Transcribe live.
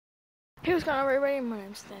Hey, what's going on, everybody? My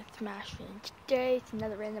name's Smash, and today it's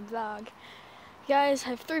another random vlog. Guys, I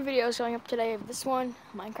have 3 videos going up today. I have this one,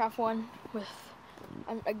 Minecraft one, with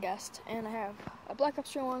a guest, and I have a Black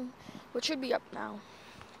Ops 3 one, which should be up now,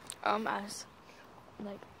 as,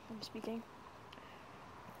 like, I'm speaking.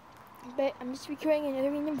 But I'm just recording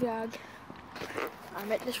another random vlog.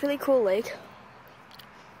 I'm at this really cool lake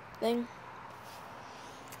thing,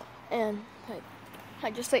 and,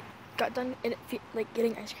 I just, got done in it,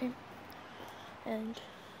 getting ice cream. And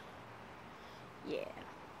yeah,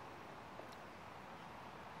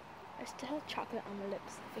 I still have chocolate on my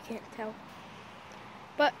lips, if you can't tell.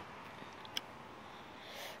 But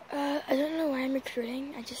I don't know why I'm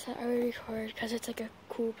recording. I just thought I would record because it's like a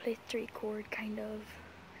cool place to record, kind of,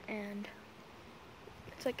 and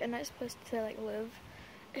it's like a nice place to live.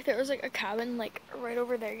 If there was like a cabin right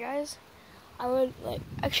over there, guys, I would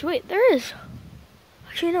actually wait. There is.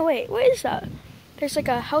 Actually, no, wait. What is that? There's like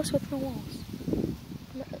a house with no walls.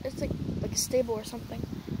 It's like a stable or something.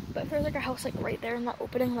 But if there's like a house right there in that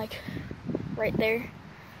opening, right there,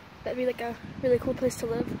 that'd be like a really cool place to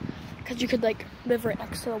live, because you could live right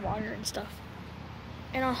next to the water and stuff.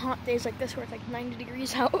 And on hot days like this where it's 90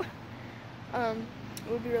 degrees out, it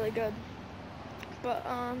would be really good. But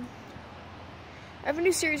I have a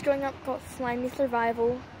new series going up called Slimy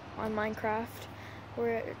Survival on Minecraft,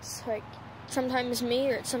 where it's sometimes me,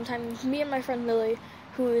 or it's sometimes me and my friend Lily,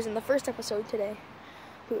 who is in the first episode today,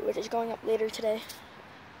 which is going up later today.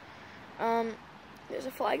 There's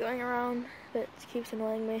a fly going around that keeps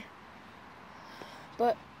annoying me.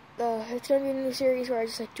 But it's going to be a new series where I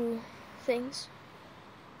just do things.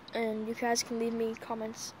 And you guys can leave me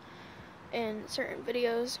comments in certain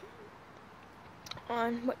videos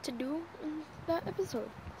on what to do in that episode.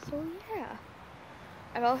 So yeah.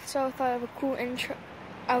 I've also thought of a cool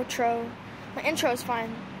outro. My intro is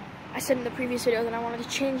fine. I said in the previous video that I wanted to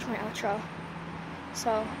change my outro.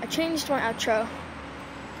 So I changed my outro.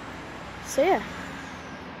 So yeah.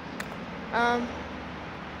 I'm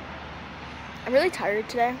really tired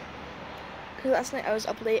today, because last night I was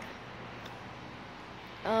up late,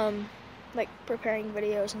 preparing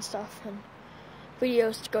videos and stuff, and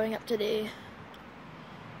videos going up today,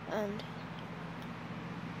 and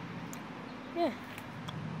yeah.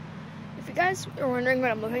 If you guys are wondering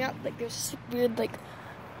what I'm looking at, there's this weird,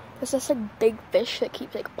 there's this big fish that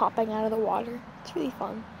keeps popping out of the water. It's really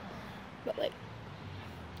fun, but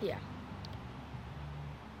yeah.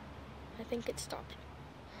 I think it stopped.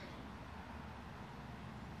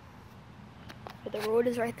 But the road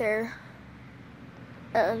is right there.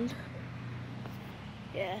 And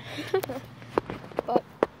yeah. But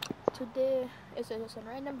today is just a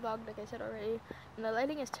random vlog, like I said already. And the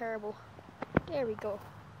lighting is terrible. There we go.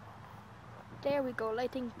 There we go,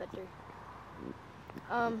 lighting's better.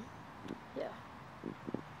 Yeah.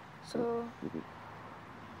 So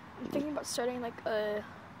I'm thinking about starting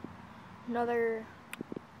another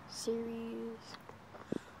series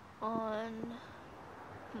on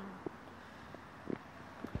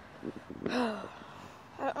I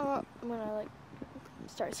don't know what I'm gonna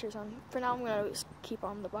start a series on. For now I'm gonna just keep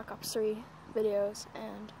on the Black Ops 3 videos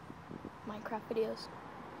and Minecraft videos.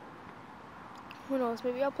 Who knows,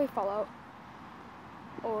 maybe I'll play Fallout,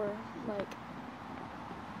 or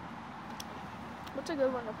what's a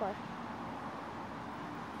good one to play?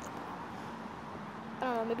 I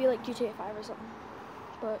don't know, maybe GTA 5 or something.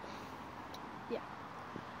 But yeah.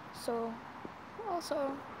 So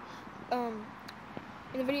also in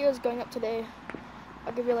the videos going up today,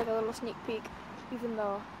 I'll give you a little sneak peek, even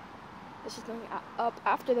though this is going up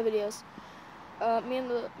after the videos. Me and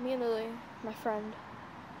Lily, my friend,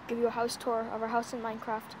 give you a house tour of our house in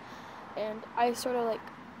Minecraft, and I sort of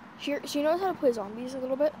she knows how to play zombies a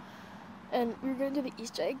little bit, and we were gonna do the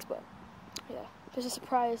Easter eggs, but yeah, there's a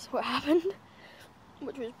surprise what happened,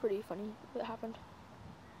 which was pretty funny that happened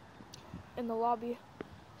in the lobby,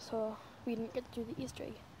 so we didn't get to do the Easter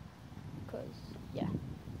egg, because yeah.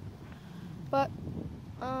 But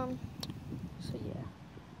so yeah,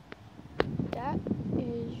 that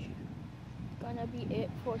is gonna be it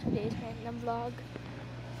for today's random vlog.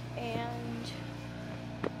 And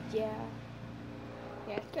yeah,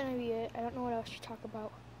 it's gonna be it. I don't know what else to talk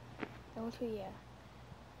about. So yeah,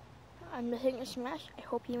 I'm missing a Smash. I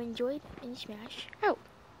hope you enjoyed, and Smash out.